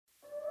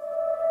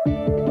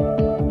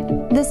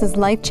This is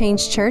Life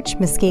Change Church,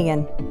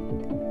 Muskegon.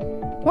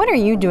 What are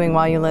you doing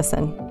while you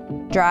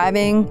listen?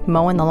 Driving,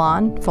 mowing the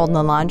lawn, folding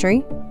the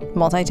laundry,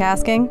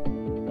 multitasking?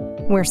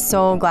 We're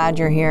so glad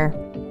you're here.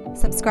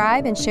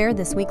 Subscribe and share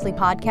this weekly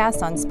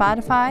podcast on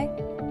Spotify,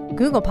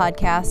 Google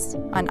Podcasts,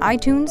 on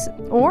iTunes,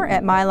 or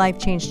at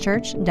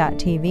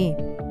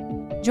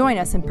mylifechangechurch.tv. Join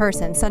us in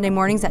person Sunday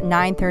mornings at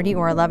 9:30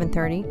 or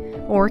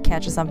 11:30, or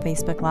catch us on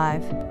Facebook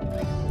Live.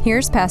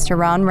 Here's Pastor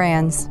Ron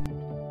Rands.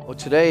 Well,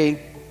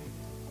 today,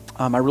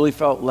 I really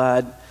felt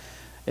led,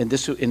 and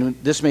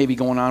this may be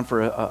going on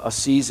for a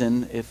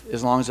season,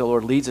 as long as the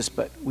Lord leads us,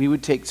 but we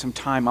would take some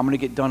time. I'm going to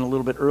get done a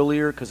little bit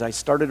earlier because I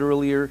started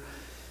earlier,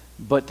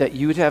 but that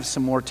you would have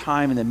some more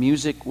time and the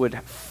music would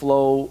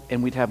flow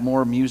and we'd have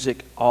more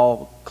music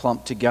all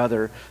clumped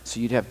together so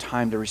you'd have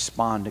time to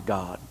respond to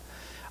God.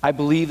 I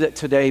believe that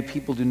today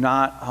people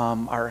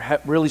are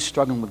really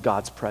struggling with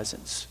God's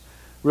presence,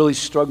 really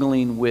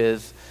struggling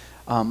with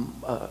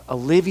a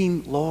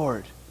living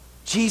Lord.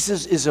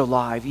 Jesus is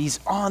alive.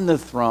 He's on the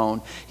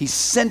throne. He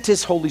sent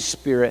his Holy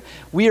Spirit.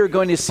 We are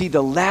going to see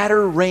the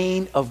latter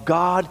reign of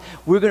God.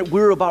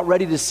 We're about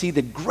ready to see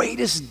the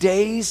greatest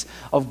days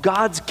of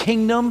God's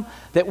kingdom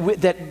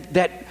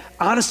that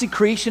honestly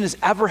creation has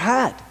ever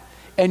had.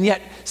 And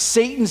yet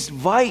Satan's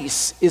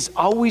vice has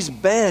always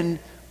been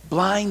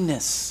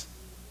blindness.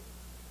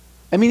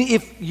 I mean,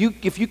 if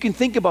you can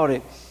think about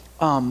it,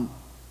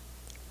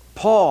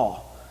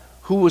 Paul,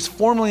 who was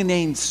formerly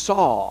named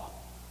Saul,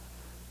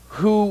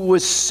 who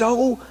was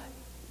so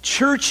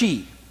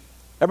churchy.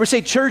 Everybody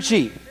say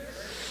churchy.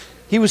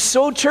 He was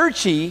so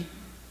churchy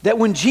that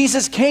when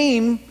Jesus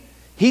came,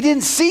 he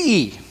didn't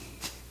see.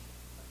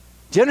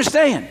 Do you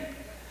understand?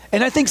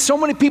 And I think so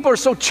many people are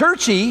so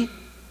churchy,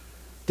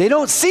 they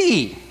don't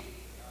see.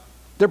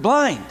 They're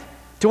blind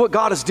to what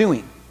God is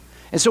doing.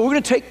 And so we're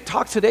going to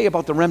talk today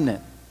about the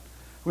remnant.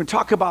 We're going to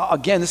talk about,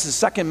 again, this is the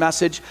second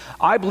message.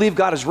 I believe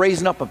God is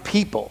raising up a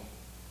people.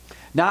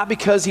 Not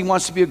because he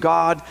wants to be a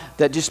God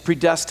that just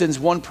predestines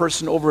one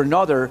person over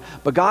another,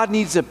 but God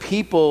needs a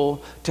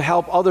people to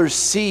help others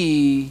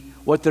see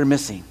what they're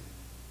missing.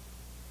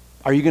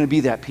 Are you going to be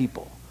that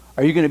people?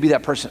 Are you going to be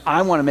that person?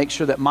 I want to make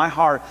sure that my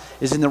heart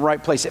is in the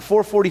right place. At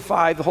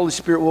 4:45, the Holy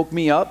Spirit woke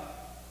me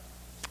up,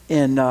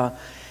 and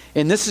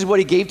this is what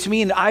he gave to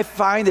me, and I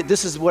find that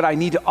this is what I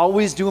need to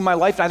always do in my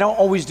life. I don't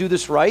always do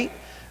this right,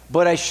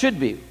 but I should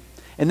be.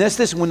 And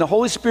this, when the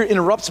Holy Spirit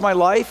interrupts my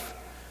life,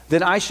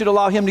 then I should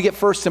allow him to get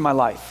first in my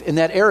life, in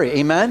that area,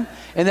 amen?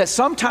 And that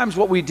sometimes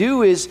what we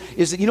do is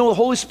that, the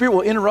Holy Spirit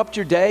will interrupt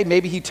your day.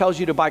 Maybe he tells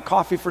you to buy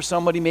coffee for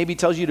somebody. Maybe he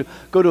tells you to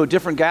go to a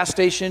different gas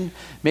station.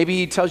 Maybe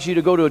he tells you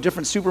to go to a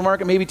different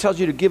supermarket. Maybe he tells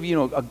you to give,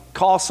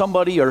 call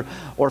somebody or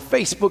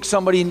Facebook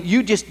somebody, and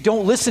you just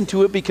don't listen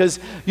to it because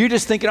you're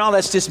just thinking, oh,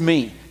 that's just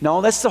me.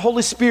 No, that's the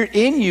Holy Spirit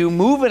in you,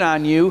 moving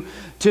on you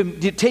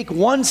to take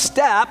one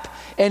step.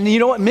 And you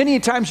know what? Many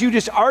times you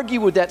just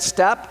argue with that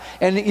step,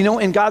 and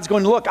and God's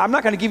going, look, I'm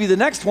not going to give you the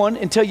next one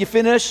until you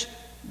finish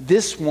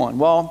this one.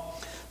 Well,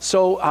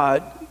 so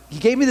he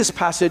gave me this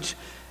passage,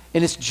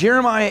 and it's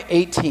Jeremiah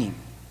 18.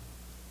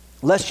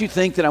 Lest you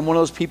think that I'm one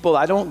of those people,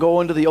 I don't go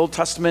into the Old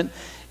Testament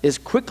as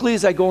quickly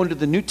as I go into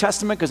the New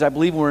Testament, because I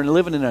believe we're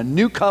living in a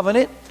new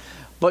covenant.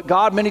 But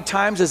God many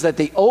times is that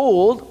the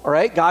old, all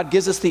right, God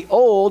gives us the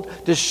old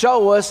to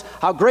show us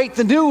how great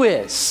the new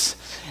is.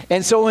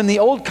 And so in the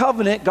Old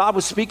Covenant, God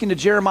was speaking to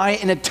Jeremiah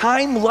in a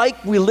time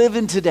like we live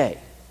in today.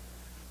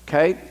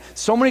 Okay?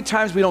 So many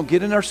times we don't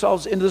get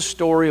ourselves into the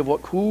story of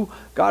who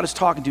God is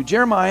talking to.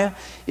 Jeremiah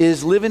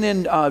is living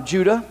in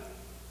Judah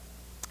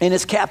and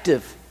is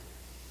captive.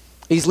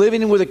 He's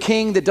living with a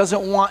king that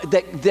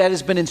that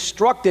has been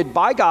instructed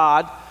by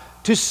God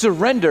to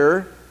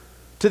surrender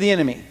to the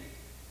enemy.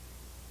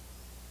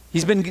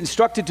 He's been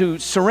instructed to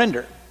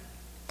surrender.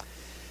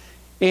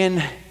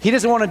 And he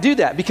doesn't want to do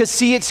that because,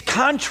 see, it's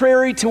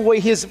contrary to the way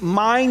his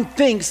mind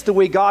thinks the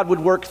way God would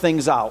work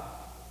things out.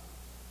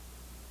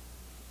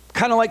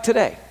 Kind of like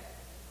today.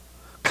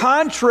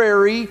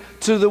 Contrary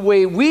to the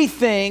way we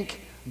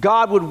think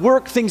God would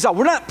work things out.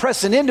 We're not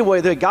pressing into the way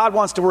that God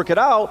wants to work it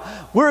out.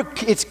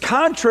 It's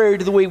contrary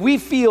to the way we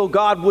feel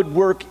God would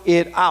work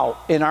it out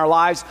in our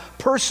lives,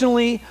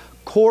 personally,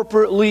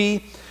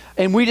 corporately.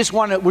 And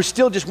we're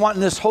still just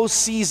wanting this whole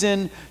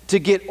season to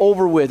get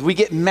over with. We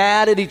get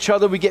mad at each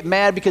other. We get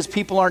mad because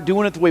people aren't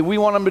doing it the way we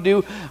want them to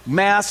do.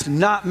 Masked,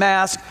 not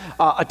masked.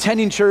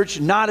 Attending church,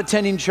 not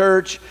attending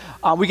church.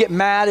 We get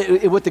mad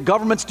at what the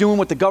government's doing,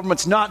 what the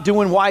government's not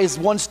doing. Why is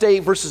one state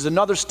versus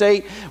another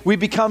state? We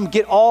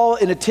get all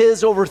in a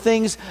tiz over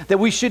things that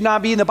we should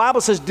not be. And the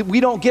Bible says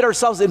we don't get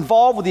ourselves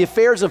involved with the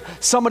affairs of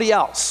somebody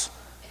else.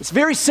 It's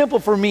very simple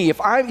for me.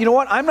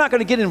 I'm not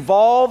going to get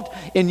involved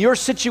in your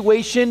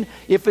situation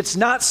if it's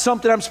not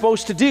something I'm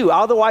supposed to do.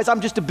 Otherwise,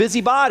 I'm just a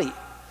busybody.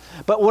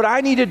 But what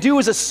I need to do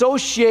is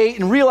associate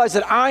and realize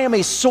that I am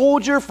a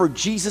soldier for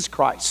Jesus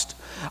Christ.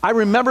 I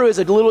remember as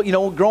a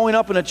little, growing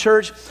up in a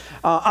church,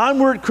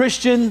 onward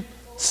Christian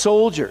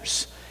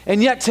soldiers.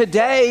 And yet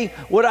today,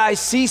 what I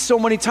see so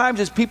many times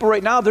is people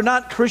right now, they're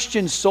not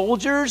Christian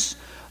soldiers.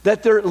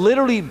 that they're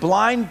literally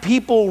blind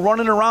people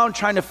running around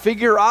trying to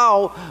figure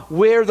out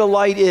where the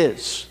light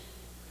is.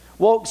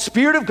 Well,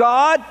 Spirit of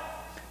God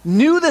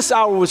knew this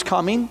hour was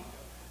coming,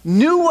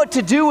 knew what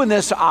to do in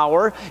this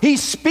hour.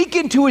 He's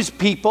speaking to his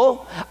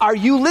people. Are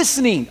you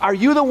listening? Are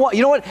you the one?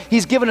 You know what?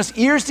 He's given us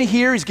ears to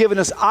hear. He's given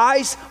us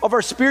eyes of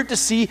our spirit to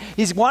see.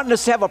 He's wanting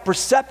us to have a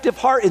perceptive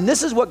heart. And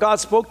this is what God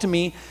spoke to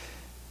me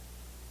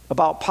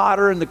about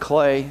potter and the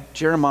clay,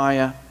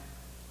 Jeremiah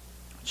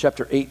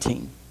chapter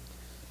 18.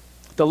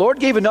 The Lord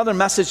gave another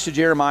message to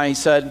Jeremiah. He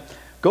said,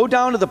 go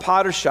down to the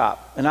potter's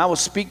shop and I will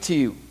speak to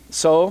you.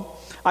 So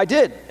I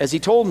did as he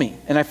told me,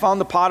 and I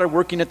found the potter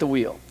working at the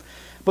wheel.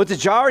 But the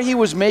jar he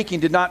was making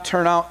did not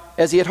turn out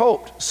as he had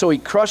hoped. So he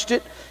crushed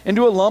it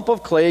into a lump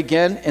of clay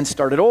again and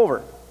started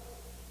over.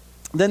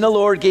 Then the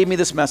Lord gave me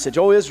this message.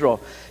 O Israel,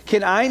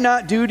 can I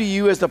not do to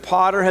you as the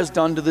potter has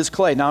done to this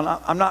clay?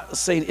 Now, I'm not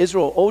saying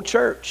Israel, O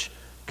church,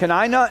 can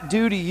I not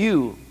do to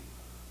you?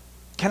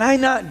 Can I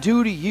not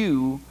do to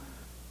you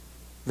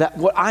that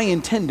what I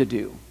intend to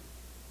do?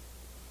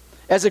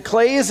 As the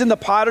clay is in the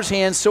potter's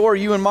hand, so are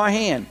you in my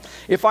hand.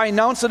 If I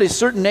announce that a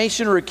certain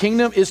nation or a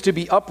kingdom is to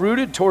be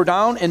uprooted, tore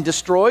down, and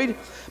destroyed,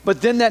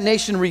 but then that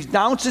nation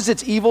renounces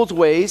its evil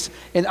ways,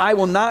 and I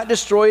will not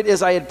destroy it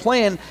as I had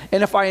planned,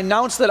 and if I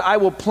announce that I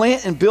will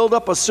plant and build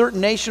up a certain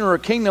nation or a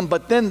kingdom,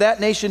 but then that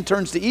nation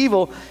turns to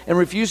evil and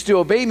refuses to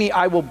obey me,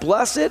 I will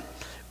bless it.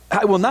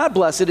 I will not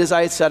bless it as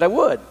I had said I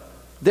would.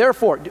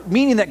 Therefore,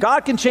 meaning that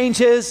God can change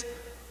his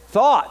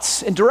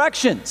thoughts and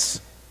directions.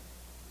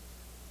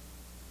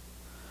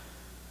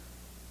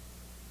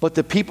 But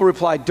the people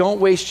replied, don't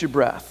waste your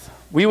breath.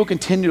 We will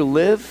continue to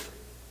live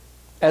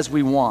as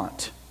we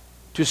want,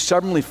 to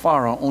stubbornly follow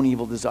our own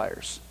evil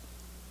desires.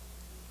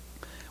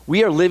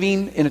 We are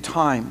living in a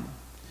time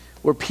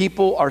where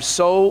people are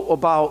so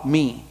about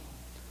me.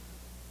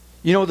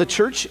 You know, the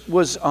church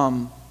was,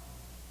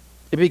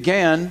 it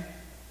began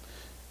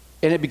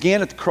at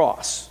the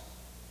cross.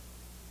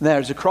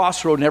 There's a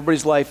crossroad in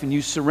everybody's life, and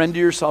you surrender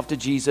yourself to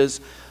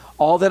Jesus.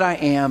 All that I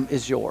am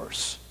is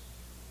yours.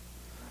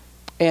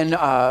 And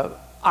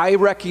I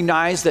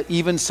recognize that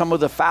even some of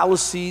the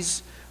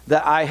fallacies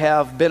that I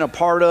have been a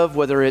part of,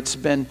 whether it's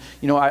been,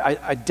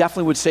 I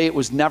definitely would say it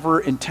was never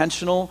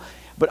intentional,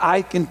 but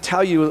I can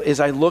tell you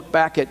as I look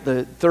back at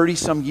the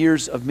 30-some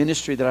years of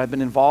ministry that I've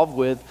been involved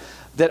with,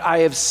 that I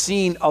have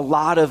seen a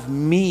lot of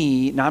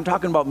me, now I'm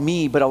talking about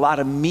me, but a lot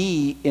of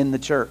me in the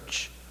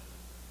church,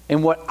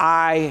 and what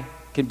I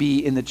can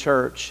be in the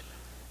church,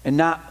 and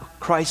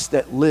not Christ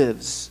that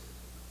lives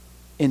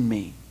in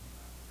me.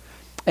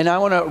 And I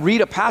want to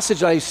read a passage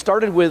that I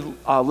started with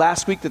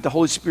last week that the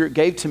Holy Spirit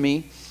gave to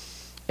me.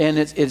 And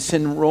it's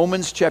in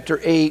Romans chapter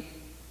 8,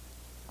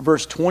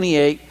 verse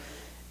 28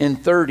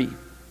 and 30.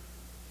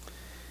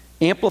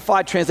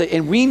 Amplified translation.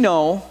 And we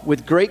know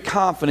with great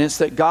confidence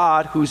that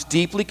God, who's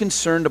deeply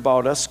concerned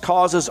about us,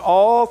 causes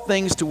all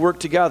things to work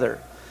together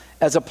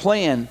as a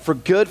plan for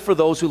good for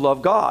those who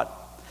love God.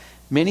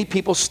 Many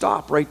people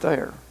stop right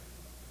there.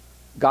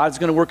 God's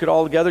going to work it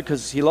all together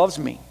because he loves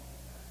me.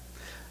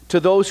 To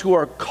those who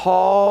are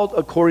called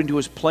according to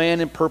his plan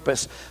and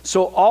purpose.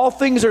 So all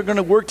things are going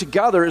to work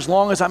together as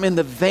long as I'm in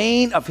the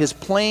vein of his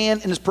plan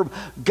and his purpose.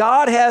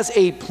 God has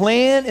a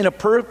plan and a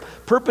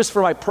purpose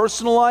for my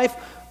personal life,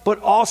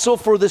 but also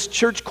for this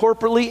church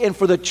corporately and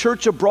for the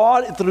church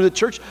abroad and through the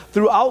church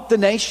throughout the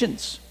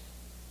nations.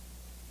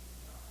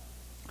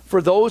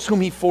 For those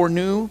whom he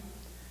foreknew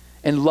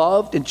and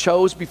loved and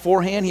chose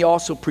beforehand, he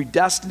also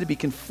predestined to be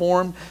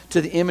conformed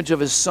to the image of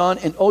his Son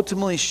and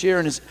ultimately share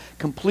in his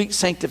complete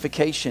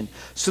sanctification,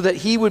 so that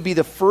he would be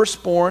the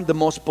firstborn, the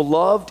most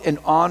beloved and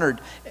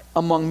honored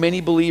among many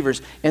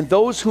believers. And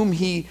those whom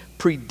he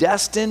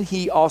predestined,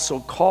 he also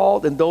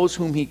called. And those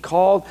whom he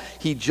called,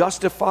 he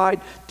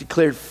justified,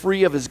 declared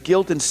free of his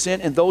guilt and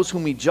sin. And those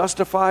whom he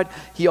justified,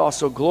 he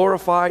also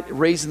glorified,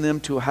 raising them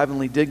to a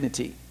heavenly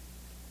dignity.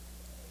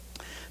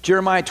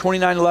 Jeremiah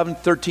 29, 11,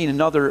 13,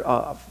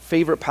 another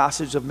favorite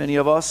passage of many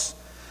of us.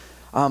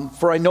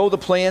 For I know the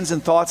plans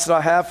and thoughts that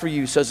I have for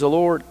you, says the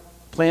Lord,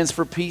 plans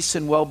for peace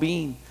and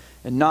well-being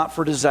and not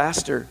for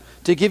disaster,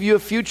 to give you a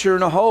future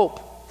and a hope.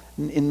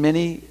 And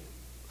many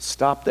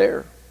stop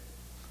there.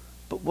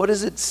 But what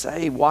does it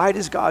say? Why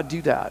does God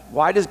do that?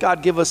 Why does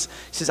God give us,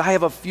 he says, I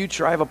have a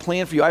future, I have a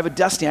plan for you, I have a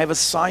destiny, I have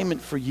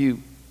assignment for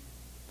you.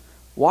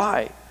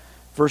 Why?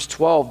 Verse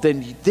 12,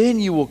 then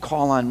you will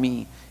call on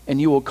me, and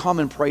you will come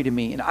and pray to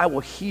me, and I will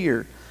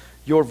hear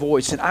your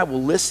voice, and I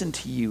will listen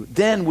to you.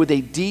 Then with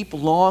a deep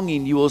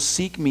longing you will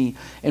seek me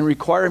and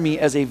require me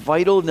as a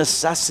vital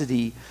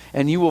necessity,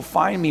 and you will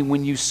find me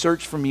when you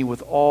search for me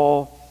with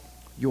all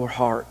your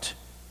heart.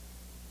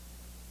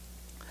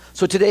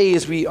 So today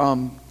as we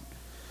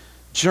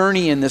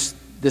journey in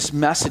this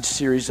message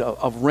series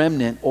of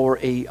remnant, or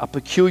a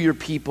peculiar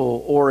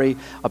people, or a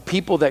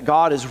people that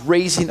God is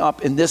raising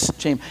up in this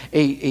chamber,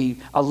 a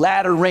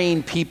latter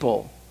rain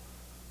people,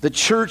 The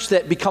church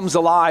that becomes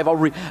alive,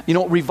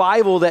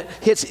 revival that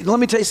hits. Let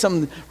me tell you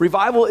something.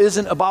 Revival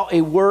isn't about a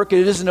work.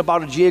 It isn't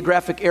about a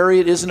geographic area.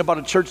 It isn't about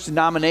a church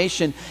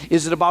denomination.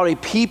 Is it about a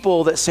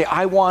people that say,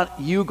 I want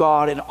you,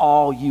 God, and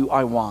all you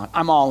I want.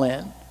 I'm all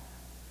in.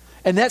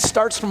 And that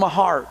starts from a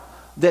heart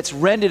that's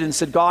rended and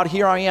said, God,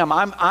 here I am.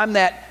 I'm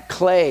that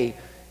clay.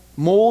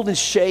 Mold and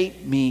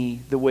shape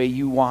me the way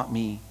you want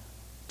me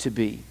to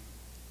be.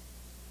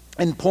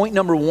 And point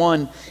number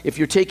one, if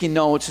you're taking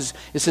notes,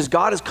 it says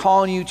God is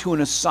calling you to an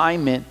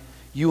assignment.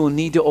 You will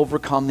need to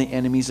overcome the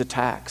enemy's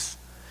attacks.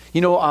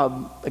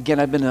 Again,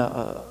 I've been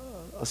a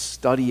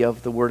study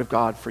of the Word of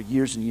God for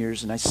years and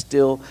years, and I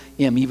still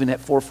am. Even at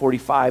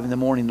 4:45 in the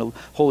morning, the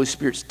Holy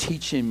Spirit's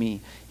teaching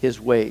me His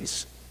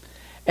ways.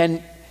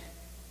 And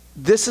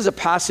this is a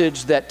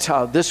passage that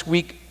this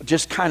week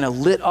just kind of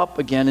lit up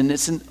again, and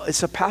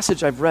it's a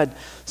passage I've read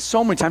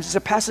so many times. It's a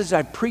passage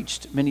I've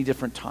preached many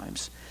different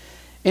times.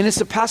 And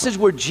it's a passage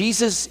where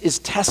Jesus is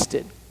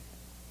tested.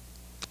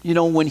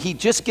 When he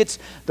just gets,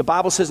 the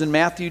Bible says in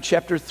Matthew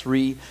chapter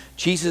 3,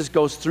 Jesus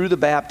goes through the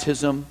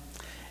baptism,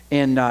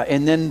 and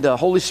then the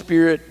Holy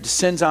Spirit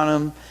descends on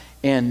him,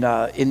 and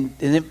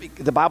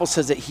the Bible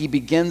says that he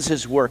begins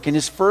his work. And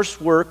his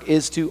first work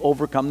is to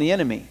overcome the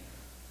enemy.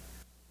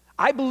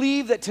 I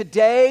believe that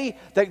today,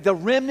 that the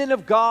remnant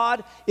of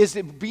God is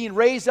being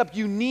raised up.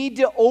 You need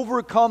to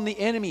overcome the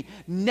enemy.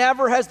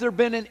 Never has there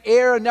been an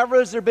era, never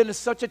has there been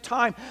such a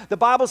time. The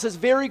Bible says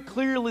very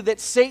clearly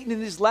that Satan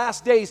in his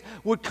last days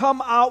would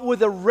come out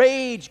with a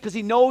rage because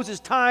he knows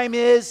his time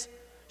is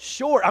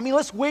short.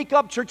 Let's wake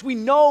up, church. We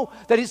know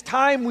his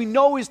time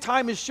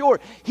is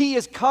short. He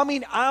is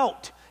coming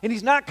out, and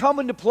he's not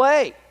coming to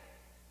play.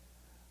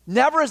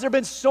 Never has there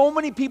been so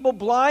many people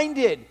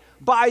blinded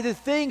by the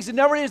things, and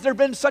never has there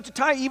been such a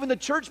time, even the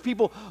church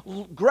people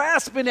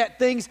grasping at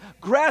things,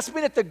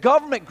 grasping at the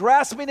government,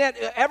 grasping at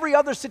every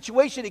other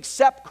situation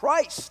except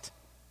Christ.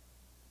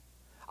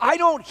 I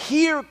don't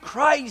hear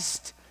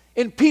Christ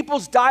in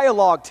people's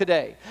dialogue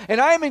today, and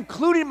I am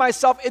including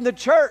myself in the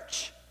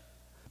church.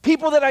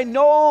 People that I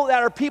know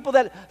that are people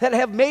that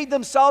have made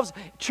themselves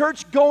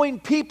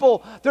church-going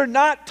people, they're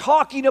not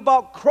talking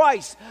about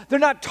Christ. They're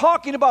not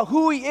talking about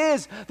who He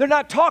is. They're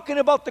not talking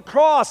about the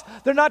cross.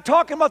 They're not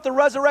talking about the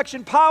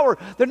resurrection power.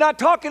 They're not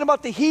talking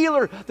about the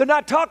healer. They're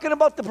not talking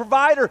about the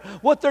provider.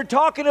 What they're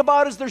talking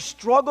about is their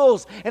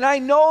struggles. And I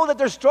know that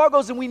there's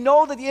struggles, and we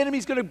know that the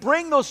enemy's going to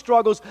bring those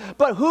struggles.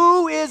 But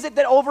who is it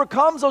that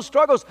overcomes those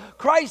struggles?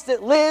 Christ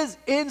that lives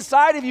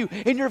inside of you.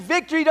 And your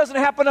victory doesn't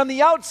happen on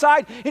the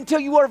outside until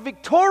you are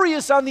victorious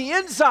on the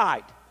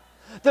inside.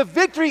 The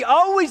victory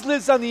always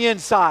lives on the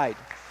inside.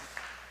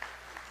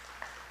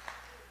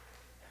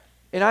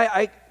 And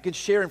I can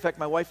share, in fact,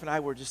 my wife and I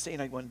were just saying,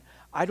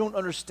 I don't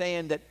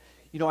understand that,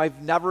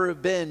 I've never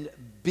been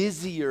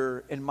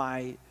busier in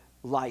my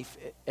life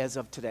as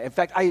of today. In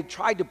fact, I had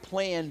tried to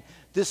plan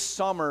this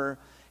summer,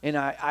 and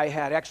I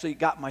had actually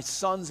got my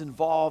sons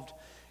involved,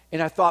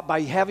 and I thought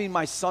by having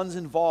my sons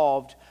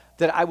involved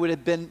that I would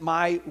have been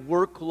my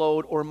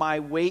workload or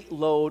my weight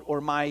load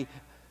or my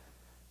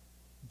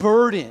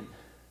burden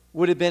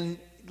would have been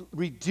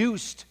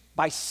reduced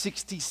by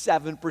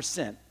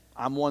 67%.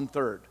 I'm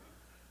 1/3.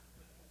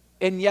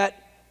 And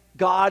yet,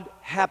 God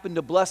happened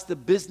to bless the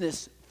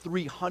business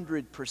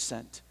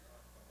 300%.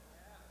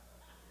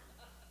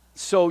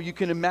 So you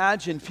can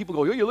imagine people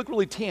go, you look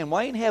really tan.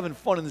 Why ain't having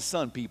fun in the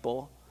sun,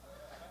 people?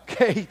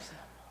 Okay.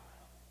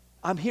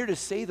 I'm here to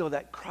say, though,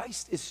 that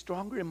Christ is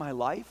stronger in my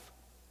life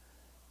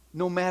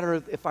no matter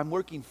if I'm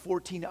working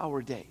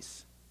 14-hour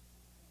days.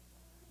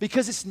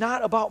 Because it's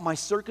not about my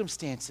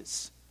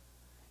circumstances.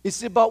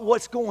 It's about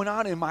what's going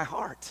on in my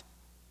heart.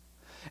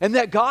 And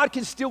that God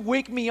can still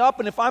wake me up,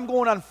 and if I'm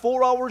going on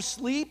 4 hours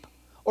sleep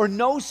or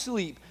no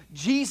sleep,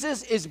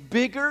 Jesus is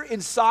bigger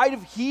inside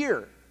of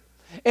here.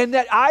 And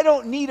that I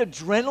don't need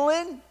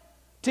adrenaline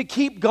to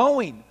keep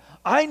going.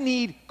 I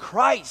need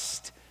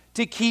Christ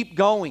to keep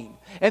going.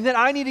 And that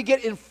I need to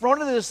get in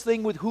front of this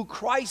thing with who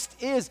Christ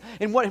is.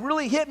 And what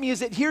really hit me is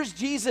that here's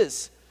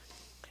Jesus.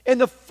 And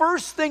the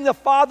first thing the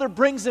Father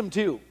brings him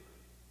to.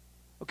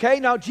 Okay,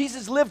 now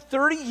Jesus lived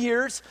 30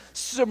 years,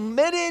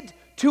 submitted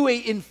to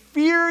an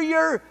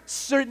inferior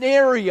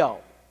scenario,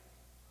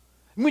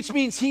 which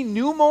means he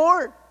knew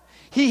more,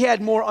 he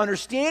had more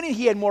understanding,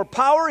 he had more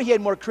power, he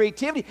had more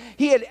creativity,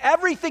 he had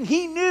everything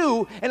he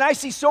knew. And I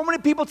see so many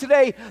people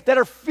today that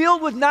are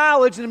filled with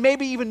knowledge and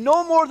maybe even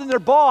know more than their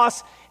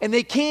boss, and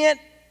they can't,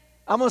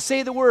 I'm going to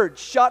say the word,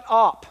 shut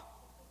up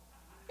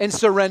and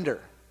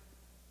surrender.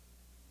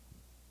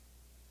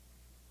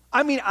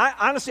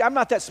 Honestly, I'm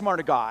not that smart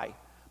a guy.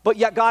 But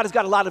yet God has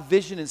got a lot of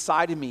vision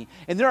inside of me.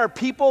 And there are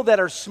people that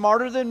are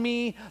smarter than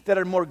me, that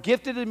are more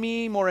gifted than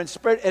me, more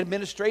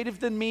administrative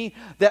than me,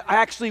 that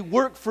actually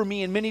work for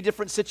me in many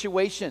different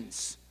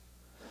situations.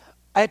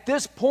 At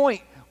this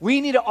point,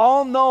 we need to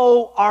all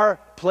know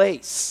our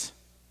place.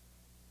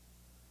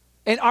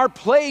 And our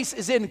place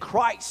is in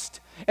Christ.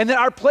 And that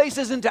our place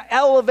isn't to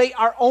elevate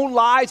our own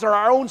lives or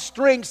our own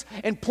strengths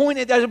and point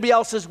at everybody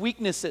else's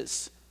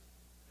weaknesses.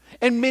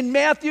 And in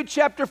Matthew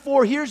chapter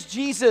 4, here's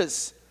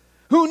Jesus,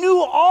 who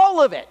knew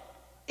all of it,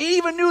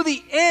 even knew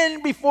the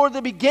end before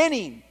the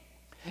beginning.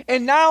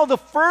 And now the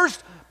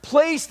first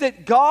place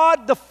that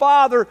God the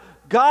Father,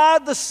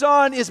 God the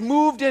Son is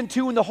moved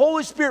into and the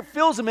Holy Spirit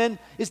fills him in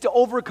is to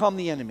overcome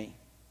the enemy.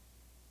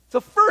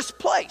 The first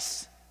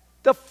place,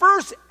 the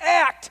first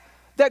act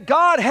that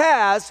God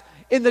has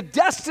in the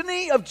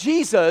destiny of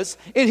Jesus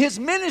in his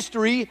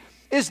ministry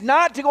is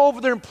not to go over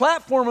there and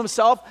platform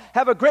himself,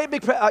 have a great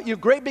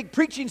big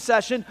preaching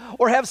session,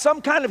 or have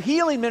some kind of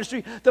healing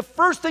ministry. The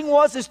first thing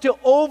is to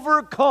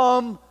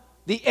overcome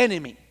the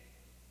enemy.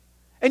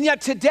 And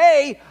yet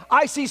today,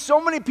 I see so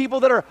many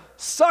people that are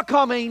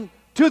succumbing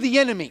to the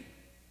enemy.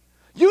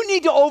 You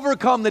need to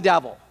overcome the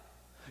devil.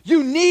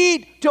 You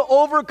need to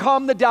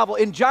overcome the devil.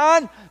 In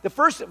John,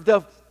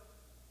 the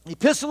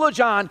Epistle of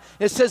John,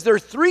 it says there are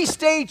 3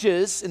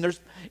 stages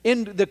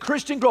in the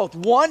Christian growth.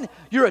 1,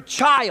 you're a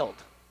child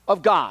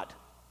of God.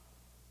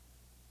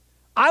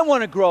 I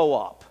want to grow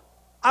up.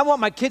 I want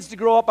my kids to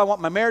grow up. I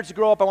want my marriage to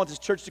grow up. I want this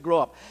church to grow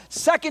up.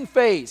 Second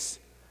phase,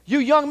 you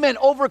young men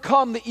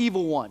overcome the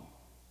evil one.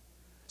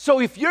 So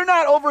if you're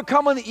not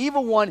overcoming the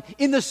evil one,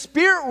 in the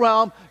spirit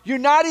realm, you're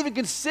not even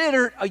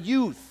considered a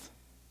youth.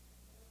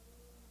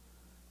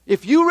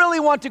 If you really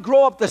want to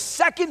grow up, the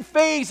second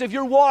phase of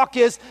your walk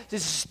is to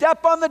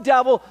step on the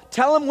devil,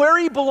 tell him where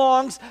he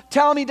belongs,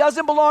 tell him he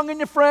doesn't belong in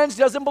your friends,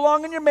 doesn't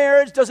belong in your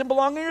marriage, doesn't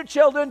belong in your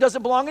children,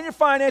 doesn't belong in your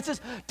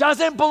finances,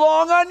 doesn't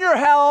belong on your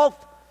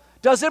health,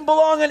 doesn't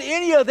belong in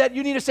any of that.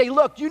 You need to say,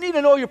 look, you need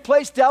to know your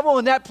place, devil,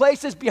 and that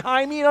place is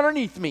behind me and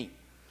underneath me.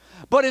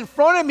 But in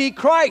front of me,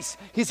 Christ,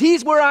 because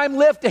he's where I'm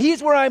lifted,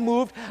 he's where I'm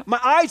moved. My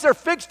eyes are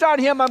fixed on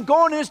him. I'm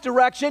going in his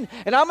direction,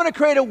 and I'm going to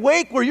create a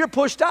wake where you're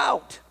pushed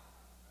out.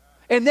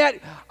 And that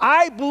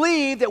I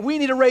believe that we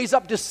need to raise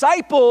up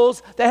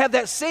disciples that have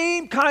that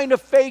same kind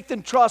of faith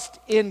and trust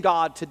in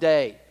God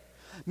today.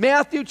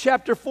 Matthew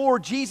chapter 4,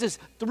 Jesus,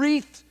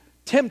 3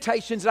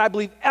 temptations that I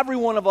believe every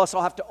one of us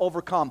will have to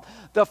overcome.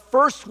 The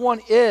first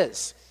one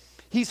is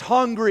he's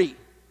hungry.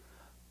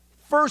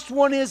 First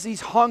one is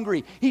he's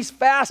hungry. He's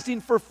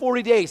fasting for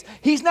 40 days.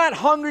 He's not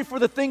hungry for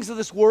the things of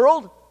this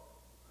world.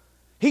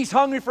 He's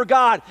hungry for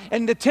God.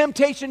 And the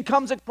temptation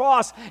comes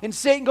across, and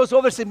Satan goes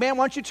over and says, man,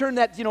 why don't you turn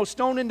that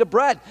stone into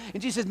bread?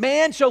 And Jesus says,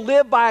 man shall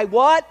live by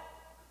what?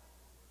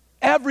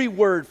 Every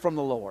word from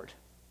the Lord.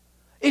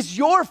 Is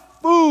your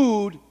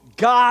food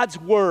God's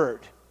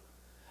word?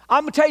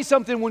 I'm going to tell you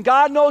something. When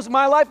God knows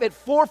my life at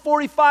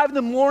 4:45 in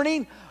the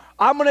morning,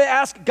 I'm going to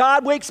ask,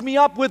 God wakes me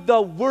up with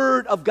the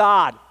word of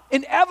God.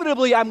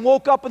 Inevitably, I'm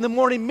woke up in the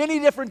morning many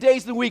different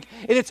days of the week,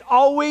 and it's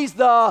always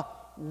the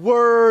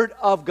word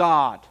of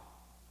God.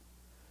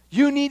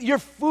 Your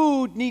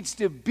food needs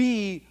to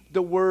be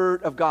the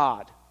word of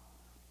God.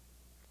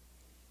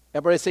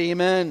 Everybody say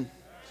amen.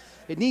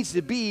 It needs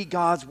to be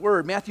God's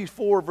word. Matthew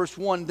 4, verse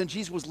 1, then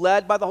Jesus was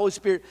led by the Holy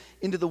Spirit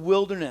into the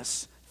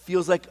wilderness.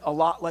 Feels like a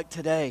lot like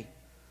today.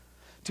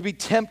 To be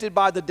tempted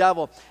by the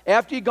devil.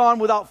 After he'd gone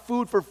without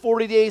food for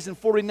 40 days and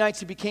 40 nights,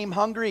 he became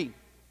hungry.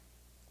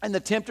 And the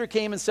tempter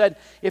came and said,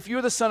 if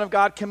you're the Son of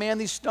God,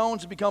 command these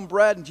stones to become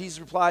bread. And Jesus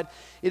replied,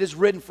 it is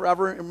written,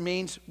 forever it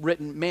remains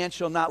written, man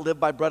shall not live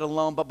by bread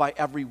alone, but by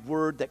every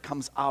word that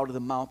comes out of the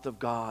mouth of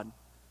God.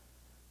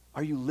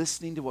 Are you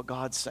listening to what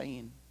God's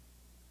saying?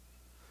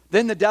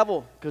 Then the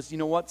devil, because you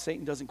know what?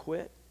 Satan doesn't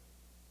quit.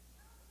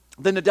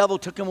 Then the devil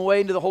took him away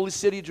into the holy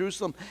city of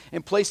Jerusalem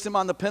and placed him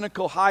on the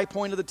pinnacle, high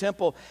point of the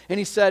temple. And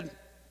he said,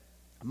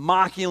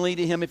 mockingly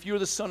to him, if you are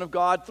the Son of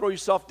God, throw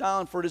yourself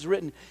down, for it is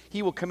written,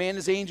 he will command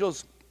his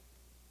angels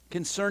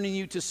concerning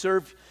you to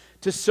serve,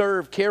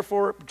 care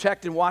for,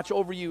 protect, and watch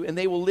over you, and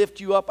they will lift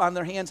you up on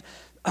their hands,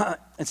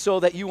 and so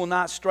that you will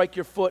not strike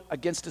your foot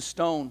against a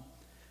stone.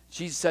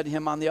 Jesus said to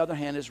him, on the other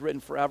hand, it is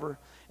written forever,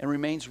 and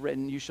remains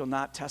written, you shall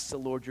not test the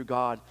Lord your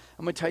God.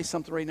 I'm going to tell you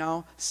something right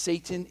now.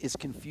 Satan is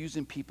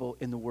confusing people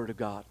in the Word of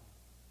God.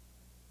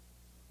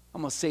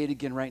 I'm going to say it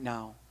again right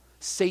now.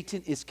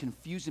 Satan is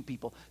confusing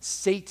people.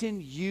 Satan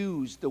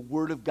used the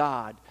Word of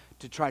God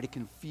to try to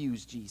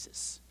confuse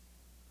Jesus.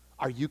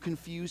 Are you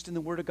confused in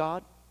the Word of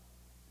God?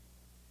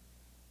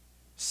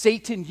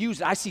 Satan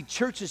used, I see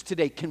churches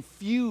today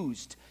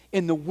confused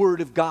in the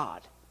Word of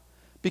God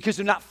because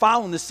they're not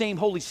following the same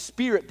Holy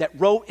Spirit that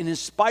wrote and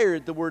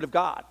inspired the Word of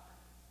God.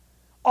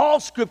 All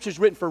Scripture is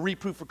written for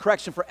reproof, for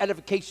correction, for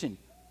edification.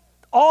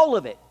 All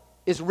of it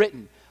is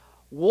written.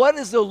 What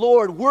is the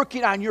Lord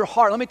working on your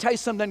heart? Let me tell you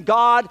something.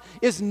 God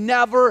is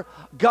never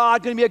going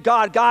to be a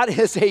God. God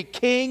is a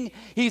king.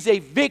 He's a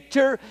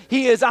victor.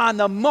 He is on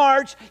the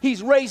march.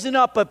 He's raising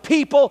up a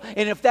people.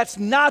 And if that's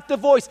not the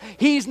voice,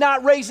 he's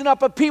not raising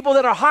up a people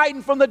that are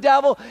hiding from the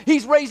devil.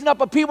 He's raising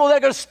up a people that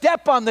are going to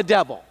step on the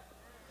devil.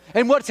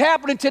 And what's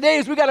happening today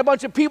is we got a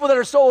bunch of people that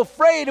are so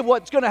afraid of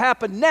what's going to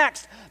happen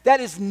next. That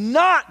is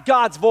not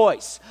God's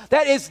voice.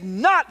 That is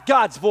not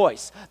God's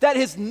voice. That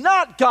is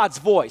not God's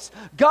voice.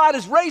 God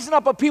is raising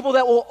up a people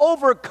that will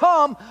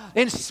overcome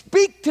and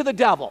speak to the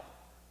devil.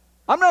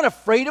 I'm not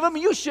afraid of him.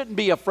 You shouldn't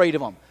be afraid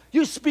of him.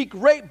 You speak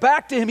right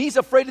back to him. He's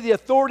afraid of the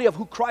authority of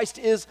who Christ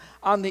is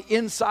on the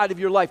inside of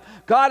your life.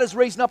 God is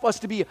raising up us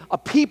to be a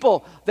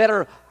people that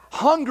are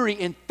hungry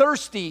and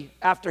thirsty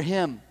after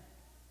him.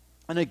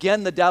 And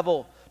again the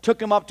devil took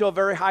him up to a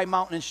very high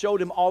mountain and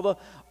showed him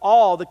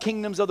all the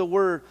kingdoms of the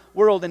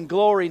world and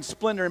glory and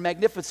splendor and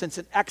magnificence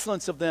and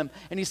excellence of them.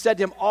 And he said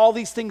to him, all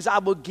these things I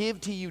will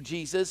give to you,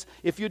 Jesus,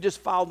 if you just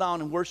fall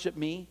down and worship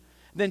me.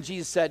 Then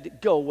Jesus said,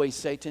 go away,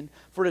 Satan,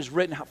 for it is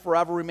written,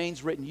 forever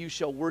remains written, you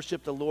shall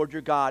worship the Lord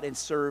your God and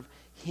serve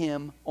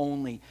him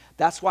only.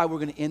 That's why we're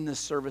going to end this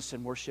service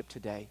in worship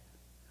today.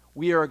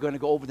 We are going to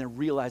go over there and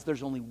realize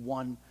there's only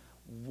one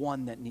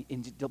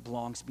that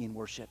belongs being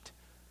worshiped.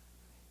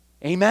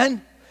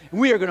 Amen?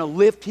 We are going to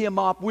lift him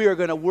up. We are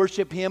going to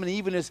worship him. And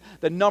even as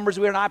the numbers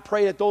we are, and I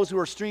pray that those who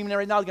are streaming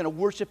right now are going to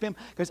worship him,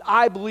 because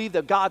I believe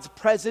that God's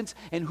presence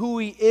and who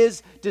he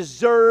is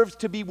deserves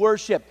to be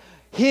worshiped.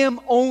 Him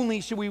only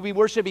should we be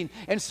worshiping.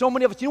 And so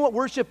many of us, you know what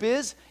worship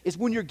is? Is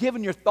when you're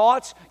giving your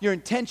thoughts, your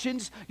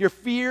intentions, your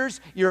fears,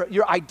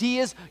 your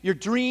ideas, your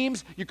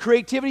dreams, your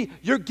creativity.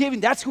 You're giving.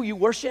 That's who you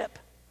worship.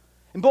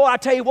 And boy, I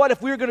tell you what,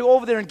 if we were going to go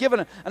over there and give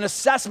an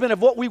assessment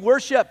of what we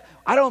worship,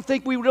 I don't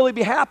think we'd really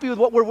be happy with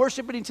what we're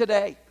worshiping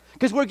today.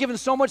 Because we're giving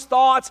so much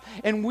thoughts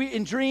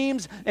and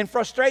dreams and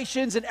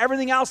frustrations and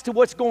everything else to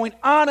what's going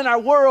on in our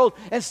world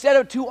instead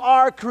of to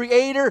our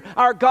Creator,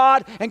 our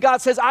God. And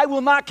God says, I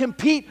will not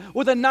compete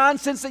with the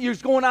nonsense that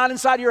is going on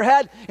inside of your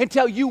head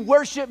until you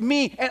worship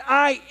me. And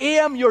I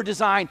am your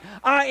design.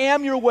 I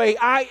am your way.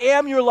 I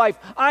am your life.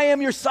 I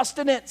am your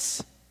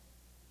sustenance.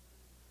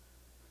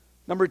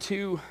 Number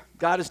 2,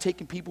 God is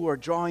taking people who are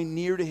drawing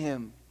near to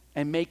him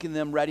and making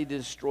them ready to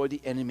destroy the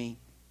enemy.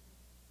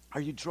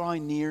 Are you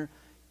drawing near?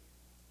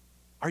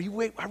 Are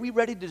we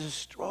ready to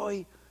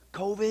destroy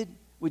COVID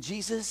with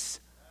Jesus?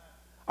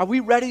 Are we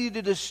ready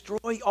to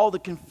destroy all the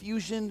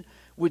confusion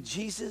with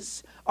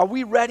Jesus? Are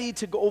we ready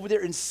to go over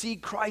there and see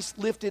Christ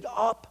lifted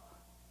up?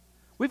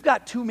 We've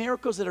got 2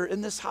 miracles that are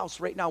in this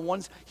house right now.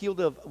 One's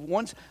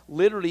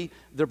literally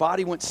their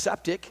body went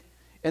septic,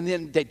 and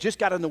then they just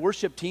got on the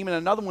worship team, and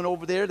another one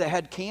over there that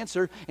had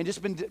cancer and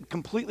just been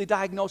completely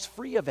diagnosed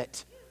free of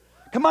it.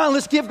 Come on,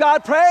 let's give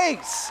God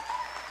praise.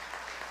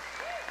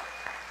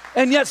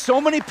 And yet so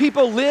many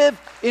people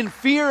live in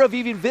fear of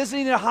even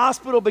visiting a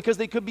hospital because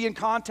they could be in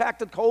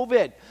contact with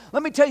COVID.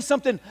 Let me tell you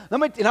something,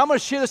 and I'm going to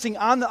share this thing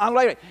on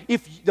right.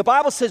 If the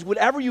Bible says,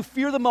 whatever you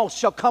fear the most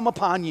shall come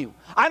upon you.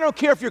 I don't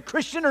care if you're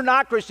Christian or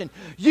not Christian.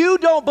 You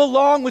don't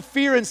belong with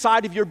fear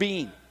inside of your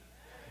being.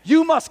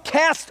 You must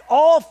cast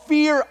all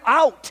fear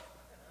out.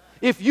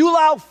 If you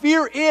allow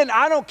fear in,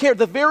 I don't care.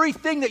 The very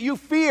thing that you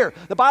fear,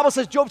 the Bible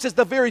says, Job says,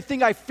 the very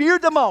thing I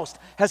feared the most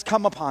has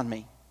come upon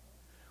me.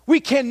 We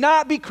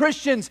cannot be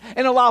Christians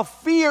and allow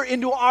fear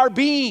into our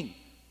being.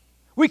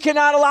 We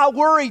cannot allow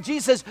worry.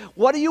 Jesus says,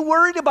 what are you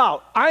worried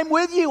about? I'm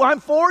with you. I'm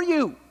for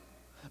you.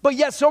 But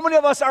yet so many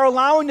of us are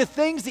allowing the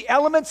things, the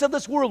elements of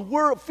this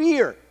world,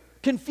 fear,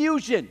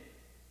 confusion.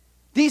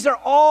 These are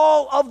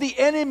all of the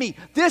enemy.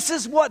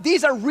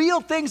 These are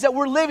real things that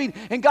we're living.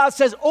 And God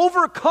says,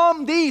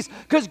 overcome these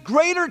because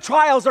greater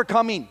trials are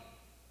coming.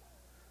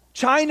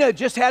 China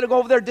just had to go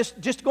over there,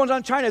 just going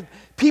on China.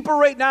 People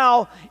right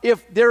now,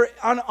 if they're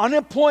on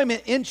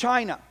unemployment in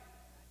China,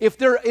 if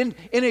they're in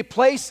a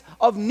place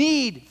of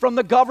need from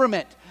the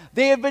government,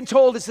 they have been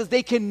told, it says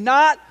they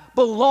cannot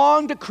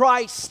belong to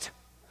Christ.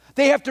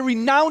 They have to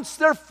renounce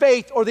their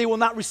faith or they will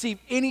not receive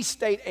any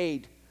state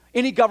aid,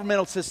 any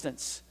governmental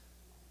assistance.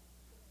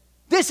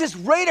 This is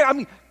radar. I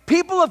mean,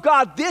 people of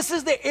God, this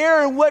is the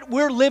era in what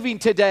we're living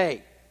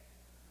today.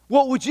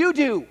 What would you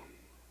do?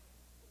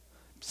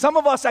 Some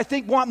of us, I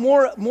think,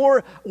 we're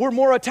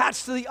more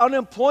attached to the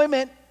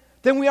unemployment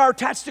than we are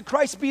attached to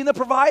Christ being the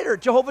provider,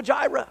 Jehovah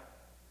Jireh.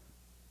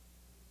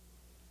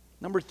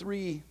 Number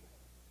 3,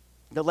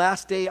 the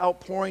last day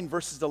outpouring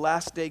versus the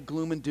last day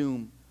gloom and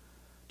doom.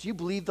 Do you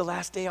believe the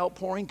last day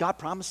outpouring? God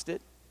promised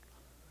it.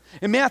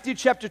 In Matthew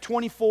chapter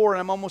 24, and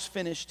I'm almost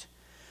finished,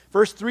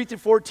 verse 3 through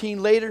 14,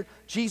 later,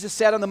 Jesus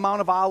sat on the Mount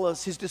of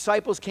Olives. His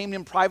disciples came to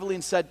him privately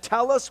and said,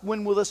 tell us,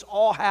 when will this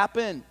all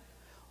happen?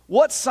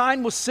 What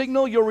sign will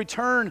signal your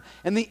return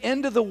and the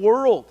end of the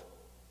world?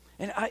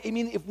 And I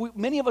mean,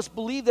 many of us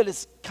believe that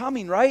it's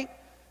coming, right?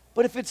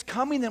 But if it's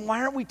coming, then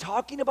why aren't we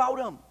talking about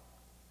him?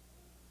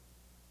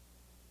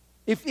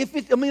 If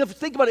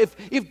think about it,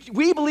 if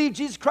we believe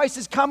Jesus Christ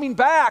is coming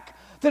back,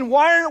 then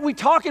why aren't we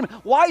talking?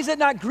 Why is it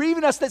not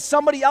grieving us that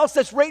somebody else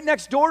that's right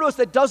next door to us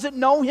that doesn't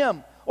know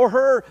him or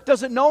her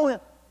doesn't know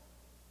him?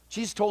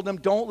 Jesus told them,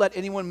 don't let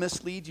anyone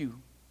mislead you.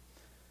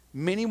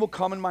 Many will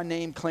come in my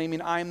name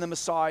claiming I am the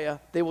Messiah.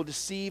 They will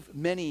deceive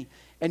many,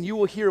 and you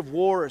will hear of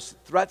wars,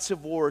 threats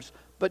of wars,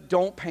 but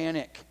don't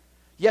panic.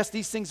 Yes,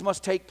 these things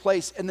must take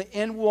place, and the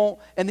end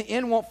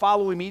won't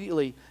follow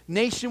immediately.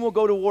 Nation will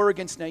go to war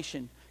against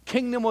nation.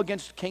 Kingdom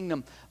against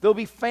kingdom. There'll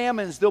be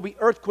famines, there'll be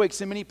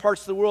earthquakes in many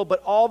parts of the world,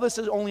 but all this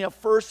is only a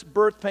first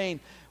birth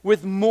pain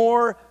with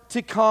more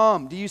to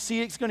come. Do you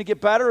see it's going to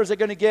get better or is it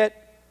going to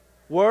get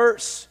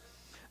worse?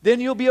 Then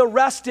you'll be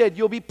arrested,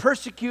 you'll be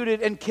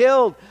persecuted and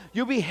killed.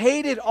 You'll be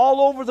hated all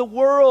over the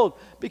world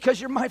because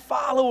you're my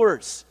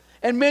followers.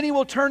 And many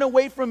will turn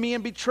away from me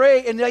and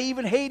betray, and they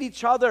even hate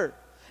each other.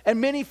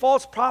 and many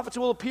false prophets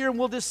will appear and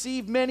will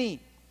deceive many.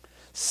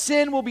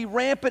 Sin will be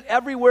rampant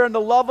everywhere, and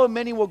the love of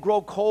many will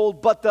grow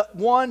cold. But the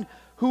one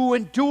who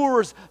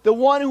endures, the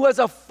one who has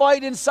a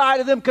fight inside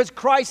of them, because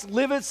Christ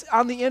lives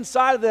on the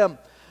inside of them,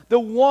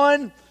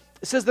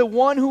 it says the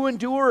one who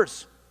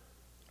endures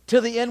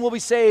to the end will be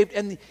saved.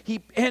 And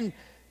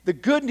the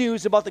good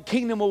news about the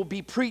kingdom will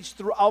be preached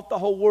throughout the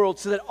whole world,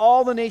 so that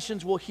all the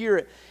nations will hear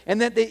it,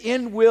 and that the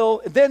end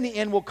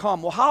will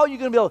come. Well, how are you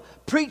going to be able to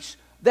preach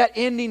that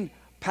ending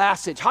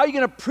passage? How are you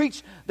going to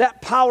preach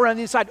that power on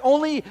the inside?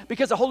 Only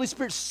because the Holy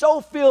Spirit's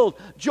so filled.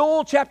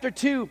 Joel chapter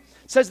 2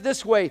 says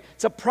this way,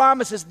 it's a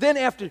promise. It's, then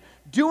after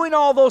doing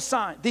all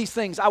these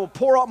things, I will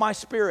pour out my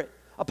Spirit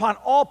upon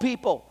all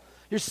people.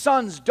 Your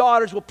sons,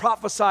 daughters will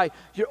prophesy.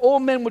 Your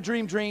old men will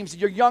dream dreams.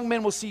 Your young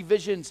men will see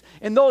visions.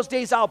 In those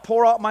days I'll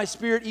pour out my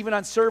Spirit even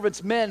on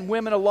servants, men,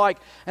 women alike.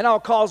 And I'll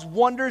cause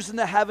wonders in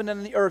the heaven and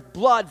in the earth,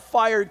 blood,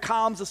 fire, and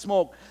columns of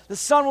smoke. The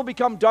sun will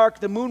become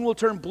dark. The moon will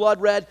turn blood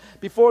red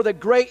before the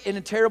great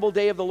and terrible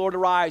day of the Lord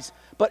arrives.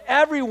 But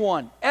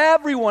everyone,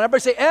 everybody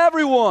say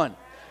everyone,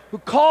 who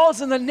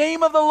calls in the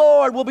name of the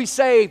Lord will be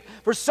saved.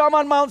 For some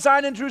on Mount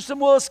Zion and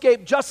Jerusalem will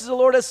escape, just as the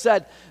Lord has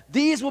said.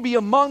 These will be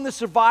among the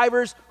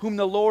survivors whom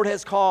the Lord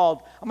has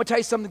called. I'm going to tell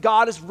you something.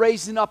 God is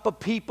raising up a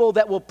people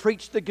that will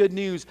preach the good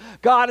news.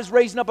 God is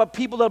raising up a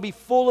people that will be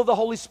full of the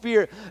Holy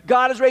Spirit.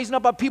 God is raising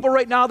up a people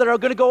right now that are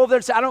going to go over there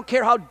and say, I don't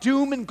care how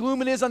doom and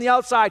gloom it is on the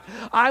outside.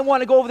 I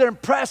want to go over there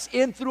and press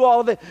in through all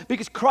of it,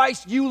 because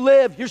Christ, you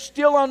live. You're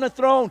still on the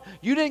throne.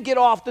 You didn't get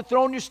off the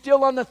throne. You're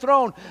still on the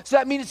throne. So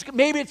that means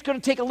maybe it's going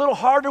to take a little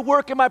harder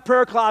work in my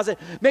prayer closet,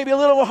 maybe a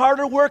little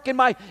harder work in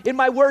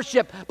my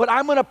worship, but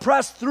I'm going to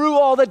press through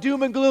all the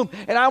doom and gloom.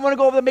 And I want to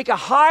go over there and make a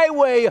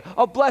highway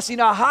of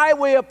blessing, a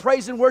highway of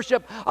praise and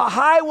worship, a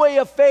highway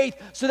of faith,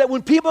 so that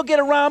when people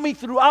get around me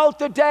throughout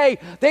the day,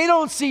 they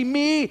don't see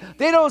me,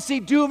 they don't see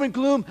doom and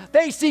gloom,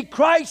 they see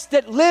Christ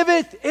that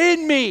liveth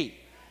in me.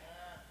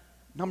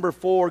 Number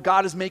 4,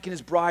 God is making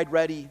his bride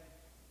ready.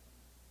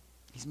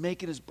 He's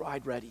making his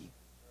bride ready.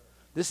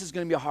 This is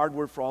going to be a hard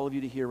word for all of you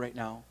to hear right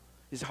now.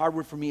 It's a hard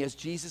word for me. As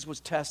Jesus was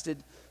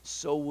tested,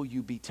 so will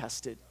you be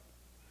tested.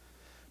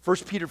 1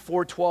 Peter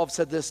 4:12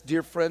 said this,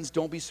 dear friends,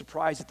 don't be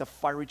surprised at the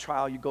fiery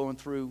trial you're going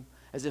through,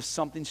 as if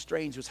something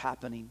strange was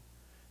happening.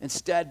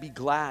 Instead, be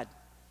glad,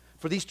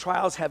 for these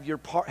trials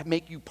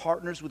make you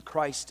partners with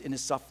Christ in his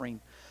suffering,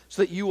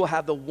 so that you will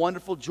have the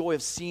wonderful joy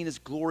of seeing his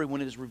glory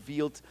when it is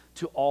revealed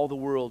to all the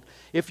world.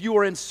 If you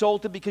are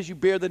insulted because you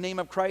bear the name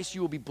of Christ, you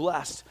will be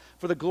blessed,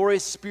 for the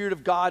glorious Spirit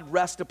of God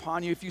rests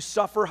upon you. If you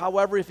suffer,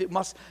 however, if it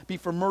must be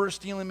for murder,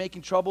 stealing,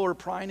 making trouble, or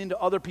prying into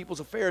other people's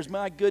affairs,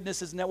 my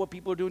goodness, isn't that what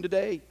people are doing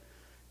today?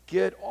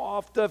 Get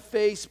off the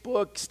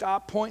Facebook.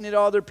 Stop pointing at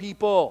other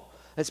people.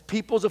 It's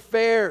people's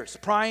affairs,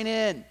 prying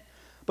in.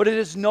 But it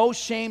is no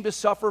shame to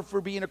suffer for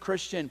being a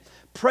Christian.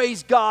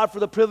 Praise God for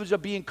the privilege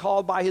of being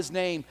called by his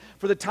name.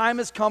 For the time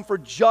has come for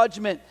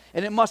judgment,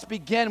 and it must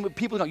begin with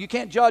people. No, you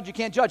can't judge, you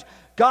can't judge.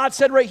 God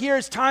said right here,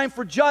 it's time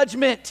for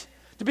judgment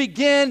to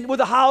begin with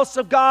the house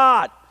of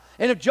God.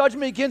 And if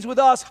judgment begins with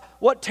us,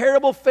 what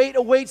terrible fate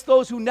awaits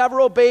those who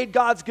never obeyed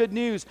God's good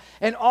news?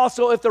 And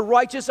also, if the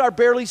righteous are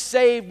barely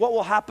saved, what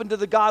will happen to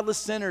the godless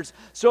sinners?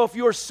 So if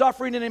you are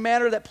suffering in a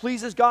manner that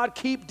pleases God,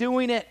 keep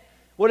doing it,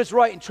 what is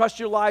right, and trust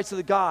your lives to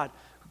the God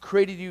who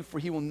created you, for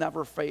he will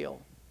never fail.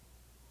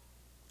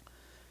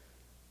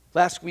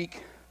 Last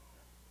week,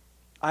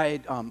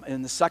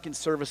 in the second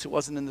service, it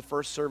wasn't in the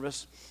first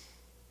service,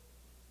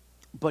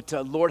 but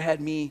Lord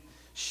had me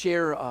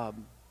share a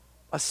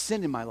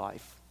sin in my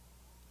life.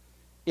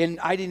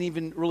 And I didn't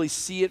even really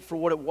see it for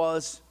what it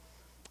was.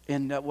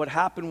 And what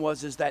happened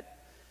is that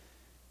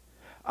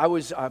I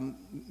was,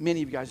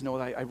 many of you guys know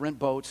that I rent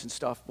boats and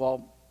stuff.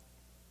 Well,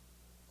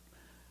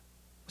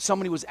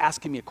 somebody was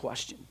asking me a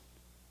question,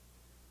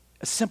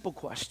 a simple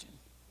question.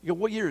 You go,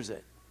 what year is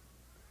it?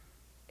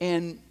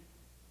 And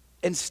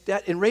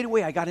right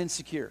away I got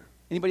insecure.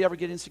 Anybody ever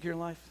get insecure in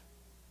life?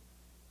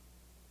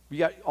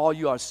 All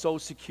you are so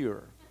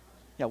secure.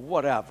 Yeah,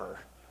 whatever.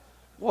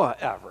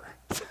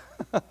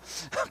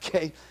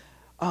 Okay.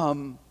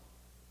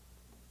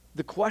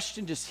 The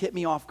question just hit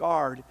me off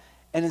guard,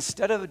 and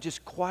instead of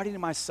just quieting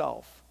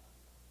myself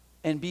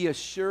and be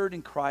assured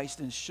in Christ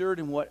and assured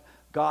in what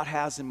God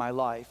has in my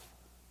life,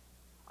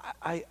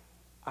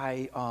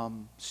 I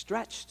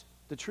stretched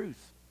the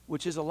truth,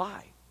 which is a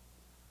lie.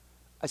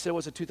 I said,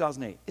 was it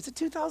 2008? It's a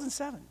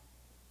 2007.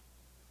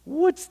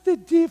 What's the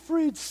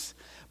difference?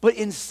 But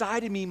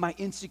inside of me, my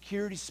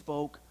insecurity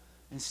spoke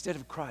instead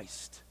of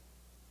Christ.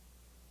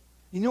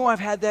 You know, I've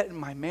had that in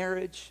my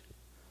marriage.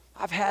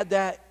 I've had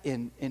that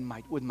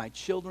with my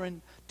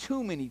children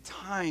too many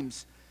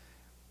times.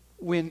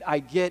 When I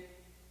get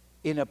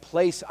in a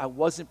place I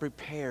wasn't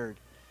prepared,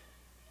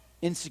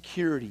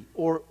 insecurity,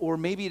 or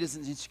maybe it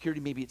isn't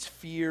insecurity, maybe it's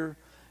fear,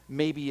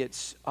 maybe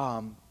it's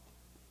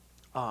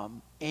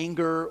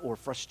anger or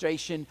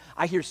frustration.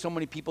 I hear so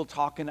many people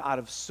talking out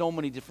of so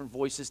many different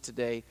voices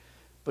today,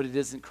 but it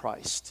isn't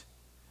Christ.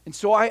 And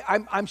so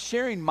I'm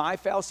sharing my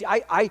fallacy.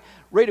 I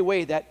right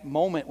away, that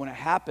moment when it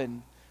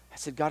happened, I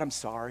said, God, I'm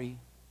sorry.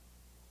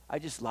 I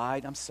just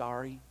lied. I'm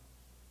sorry.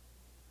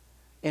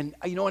 And,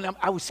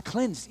 I was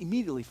cleansed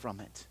immediately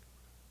from it.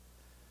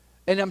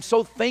 And I'm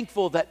so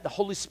thankful that the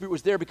Holy Spirit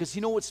was there, because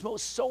you know what's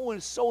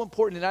so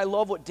important, and I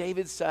love what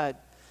David said.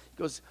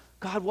 He goes,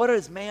 God, what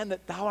is man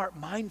that thou art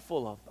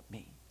mindful of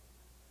me?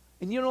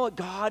 And you know what,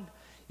 God,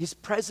 his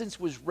presence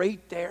was right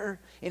there,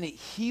 and it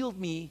healed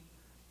me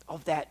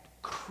of that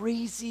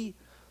crazy,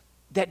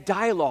 that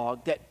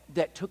dialogue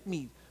that took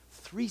me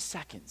 3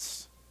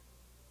 seconds.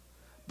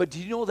 But do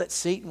you know that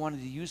Satan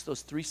wanted to use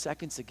those 3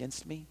 seconds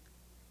against me?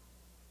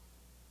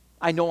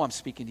 I know I'm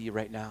speaking to you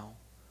right now,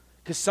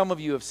 because some of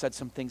you have said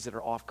some things that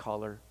are off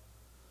color.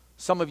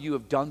 Some of you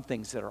have done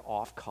things that are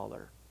off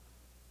color.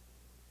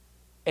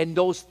 And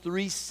those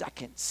 3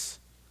 seconds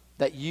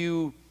that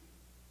you,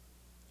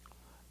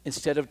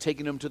 instead of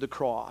taking them to the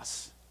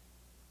cross,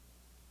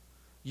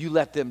 you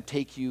let them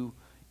take you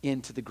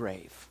into the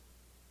grave.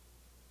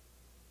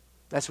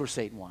 That's where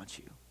Satan wants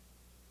you.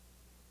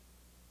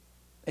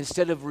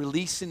 Instead of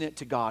releasing it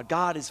to God.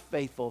 God is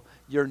faithful,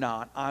 you're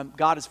not.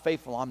 God is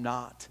faithful, I'm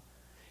not.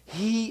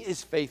 He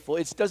is faithful.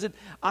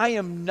 I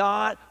am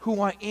not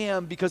who I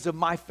am because of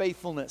my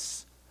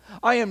faithfulness.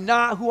 I am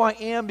not who I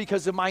am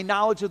because of my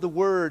knowledge of the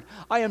Word.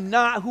 I am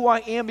not who I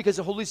am because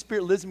the Holy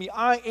Spirit lives in me.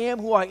 I am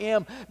who I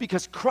am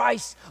because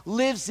Christ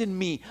lives in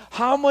me.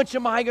 How much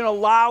am I going to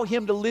allow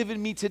Him to live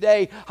in me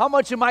today? How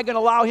much am I going to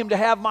allow Him to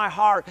have my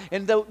heart?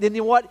 And then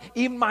you know what?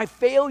 Even my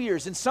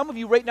failures. And some of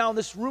you right now in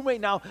this room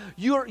right now,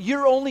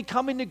 you're only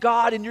coming to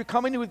God, and you're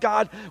coming to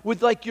God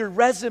with like your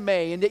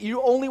resume, and that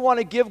you only want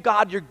to give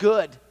God your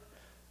good.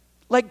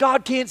 Like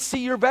God can't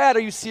see your bad.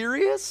 Are you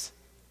serious?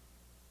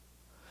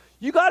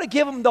 You got to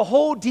give Him the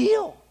whole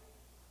deal.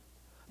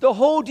 The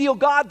whole deal.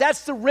 God,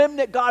 that's the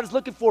remnant God is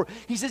looking for.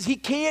 He says He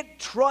can't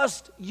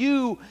trust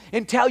you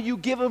until you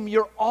give Him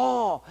your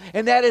all.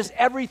 And that is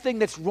everything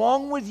that's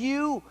wrong with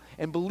you.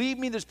 And believe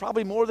me, there's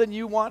probably more than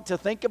you want to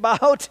think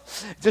about,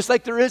 just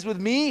like there is with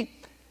me.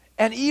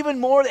 And even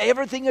more,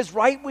 everything is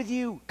right with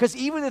you. Because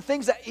even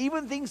things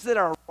that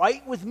are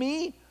right with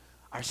me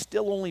are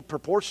still only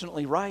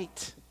proportionately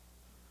right.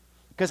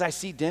 Because I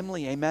see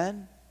dimly,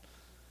 amen?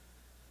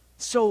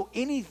 So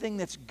anything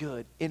that's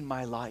good in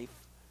my life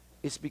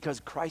is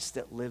because Christ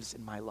that lives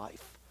in my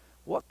life.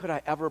 What could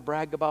I ever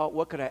brag about?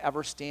 What could I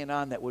ever stand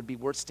on that would be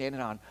worth standing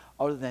on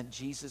other than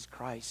Jesus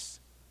Christ?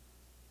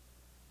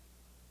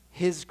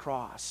 His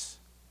cross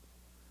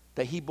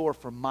that He bore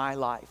for my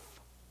life.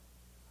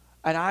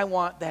 And I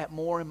want that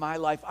more in my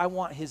life. I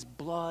want His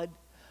blood.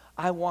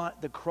 I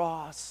want the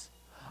cross.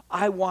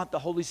 I want the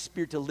Holy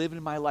Spirit to live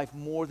in my life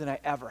more than I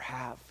ever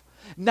have.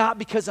 Not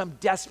because I'm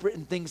desperate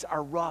and things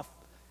are rough.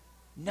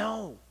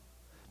 No,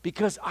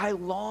 because I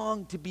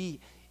long to be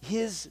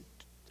His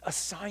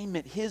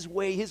assignment, His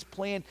way, His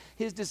plan,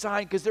 His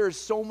design, because there are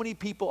so many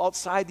people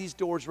outside these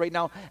doors right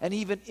now, and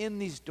even in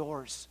these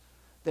doors,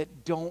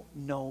 that don't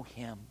know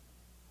Him.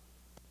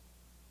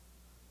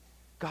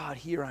 God,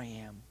 here I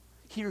am.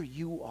 Here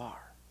you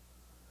are.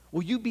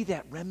 Will you be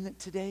that remnant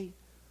today?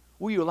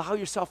 Will you allow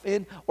yourself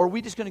in? Or are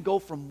we just going to go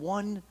from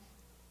one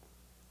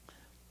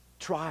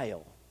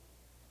trial?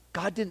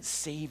 God didn't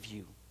save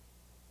you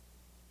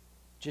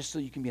just so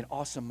you can be an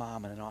awesome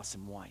mom and an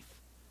awesome wife.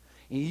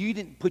 And He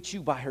didn't put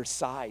you by her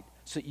side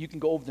so that you can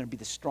go over there and be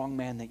the strong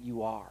man that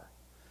you are.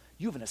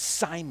 You have an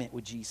assignment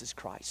with Jesus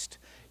Christ.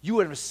 You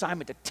have an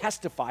assignment to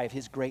testify of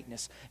His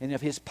greatness and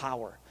of His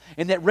power.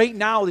 And that right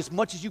now, as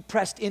much as you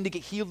pressed in to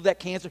get healed of that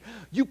cancer,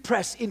 you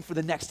press in for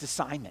the next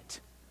assignment.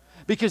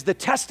 Because the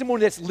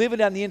testimony that's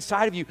living on the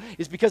inside of you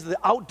is because of the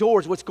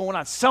outdoors, what's going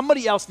on.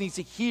 Somebody else needs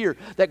to hear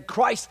that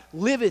Christ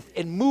liveth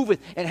and moveth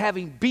and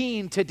having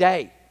being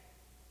today.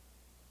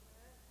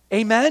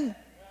 Amen?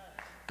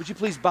 Would you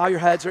please bow your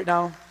heads right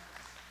now?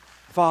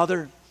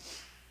 Father,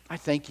 I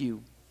thank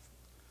You,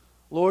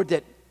 Lord,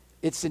 that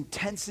it's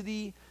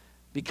intensity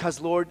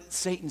because, Lord,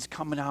 Satan's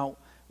coming out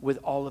with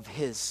all of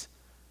his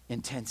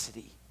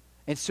intensity.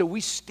 And so we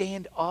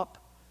stand up,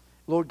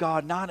 Lord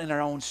God, not in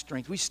our own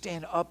strength. We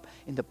stand up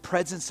in the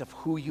presence of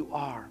who You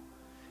are.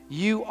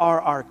 You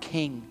are our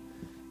King.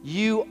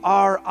 You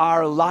are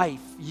our life.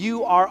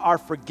 You are our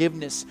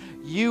forgiveness.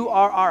 You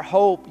are our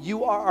hope.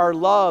 You are our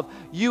love.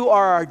 You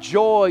are our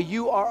joy.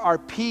 You are our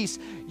peace.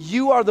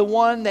 You are the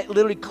one that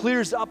literally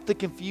clears up the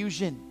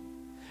confusion.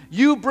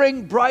 You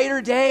bring brighter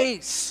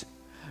days.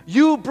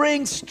 You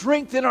bring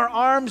strength in our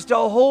arms to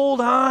hold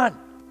on.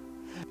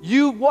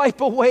 You wipe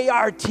away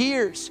our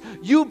tears.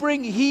 You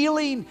bring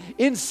healing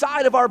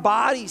inside of our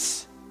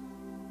bodies.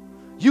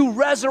 You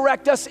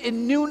resurrect us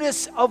in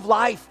newness of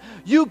life.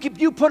 You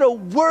put a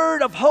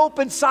word of hope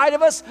inside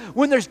of us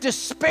when there's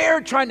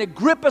despair trying to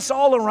grip us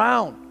all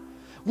around.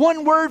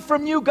 One word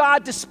from You,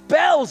 God,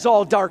 dispels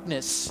all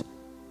darkness.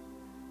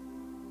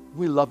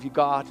 We love You,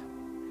 God.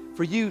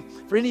 For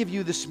any of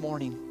you this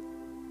morning,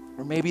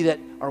 or maybe that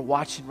are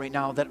watching right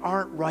now that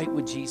aren't right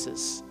with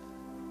Jesus,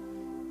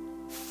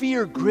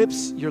 fear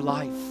grips your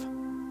life.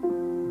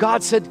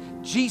 God said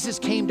Jesus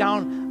came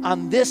down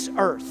on this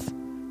earth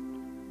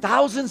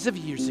thousands of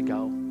years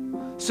ago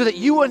so that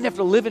you wouldn't have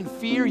to live in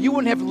fear, you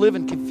wouldn't have to live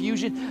in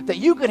confusion, that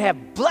you could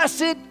have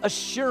blessed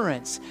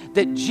assurance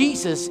that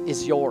Jesus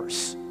is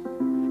yours.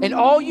 And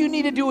all you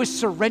need to do is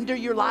surrender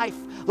your life.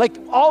 Like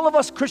all of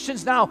us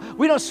Christians now,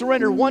 we don't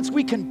surrender once,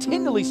 we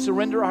continually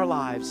surrender our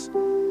lives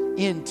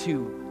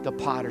into the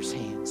potter's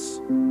hands.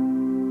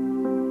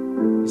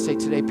 You say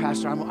today,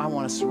 Pastor, I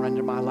want to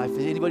surrender my life.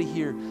 Did anybody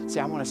here say,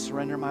 I want to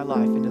surrender my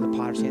life into the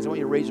potter's hands? I want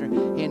you to raise your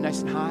hand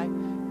nice and high.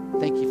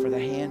 Thank you for the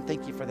hand.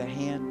 Thank you for the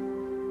hand.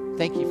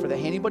 Thank you for the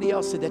hand. Anybody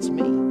else say, that's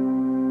me?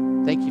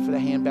 Thank you for the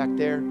hand back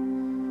there.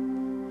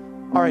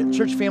 All right,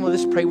 church family,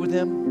 let's pray with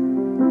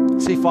them.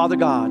 Say, Father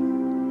God,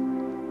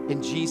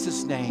 in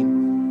Jesus'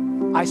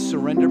 name, I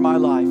surrender my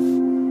life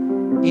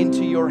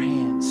into your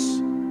hands.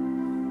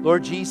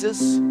 Lord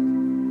Jesus,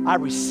 I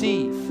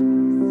receive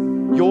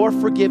your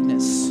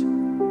forgiveness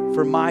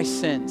for my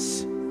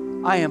sins.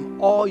 I am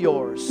all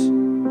yours.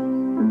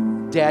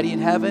 Daddy in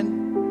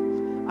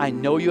heaven, I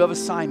know you have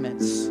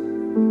assignments.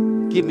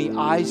 Give me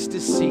eyes to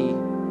see.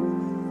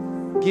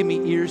 Give me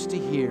ears to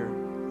hear.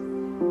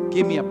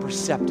 Give me a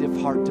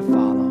perceptive heart to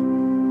follow.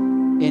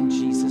 In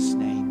Jesus'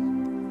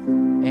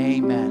 name,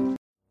 amen.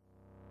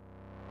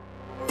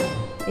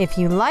 If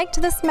you liked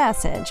this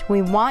message,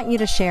 we want you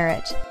to share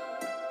it.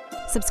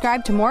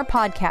 Subscribe to more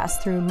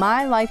podcasts through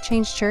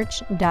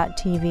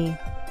mylifechangechurch.tv.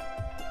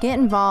 Get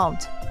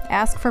involved.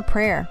 Ask for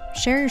prayer.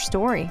 Share your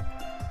story.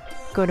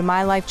 Go to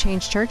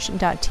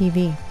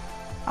mylifechangechurch.tv.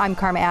 I'm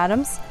Karma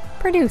Adams,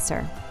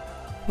 producer.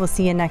 We'll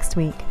see you next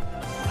week.